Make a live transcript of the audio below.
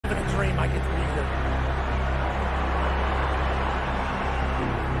dream I get to be here.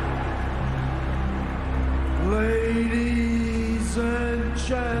 Ladies and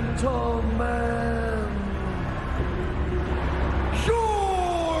gentlemen,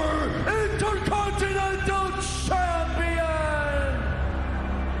 your Intercontinental Champion,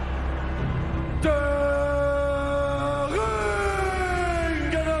 the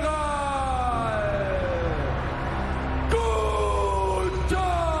Ring Guy,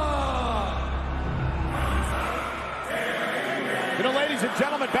 Gunther! You know, ladies and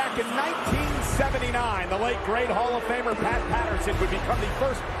gentlemen, back in 1979, the late great Hall of Famer Pat Patterson would become the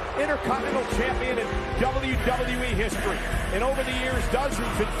first Intercontinental Champion in WWE history. And over the years,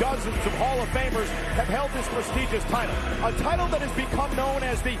 dozens and dozens of Hall of Famers have held this prestigious title. A title that has become known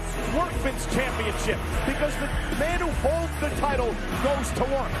as the Workman's Championship, because the man who holds the title goes to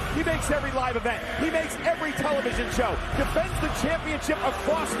work. He makes every live event. He makes every television show. Defends the championship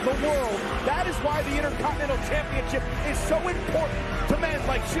across the world. That is why the Intercontinental Championship is so important to men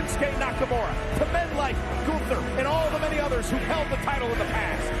like Shinsuke Nakamura, to men like Gunther, and all the many others who held the title in the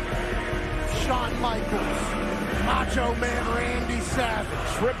past. Shawn Michaels, Macho Man Randy Savage,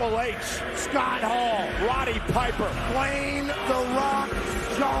 Triple H, Scott Hall, Roddy Piper, Dwayne The Rock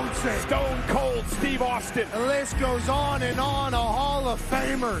Johnson, Stone Cold Steve Austin. the list goes on and on, a Hall of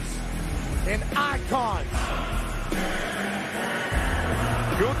Famers and icons.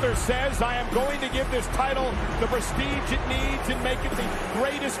 Gunther says, I am going to give this title the prestige it needs and make it the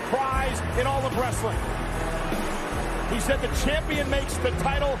greatest prize in all of wrestling. He said the champion makes the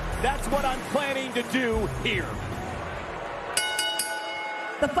title. That's what I'm planning to do here.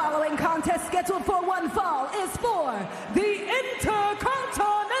 The following contest scheduled for one fall is for the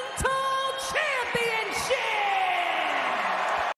Intercontinental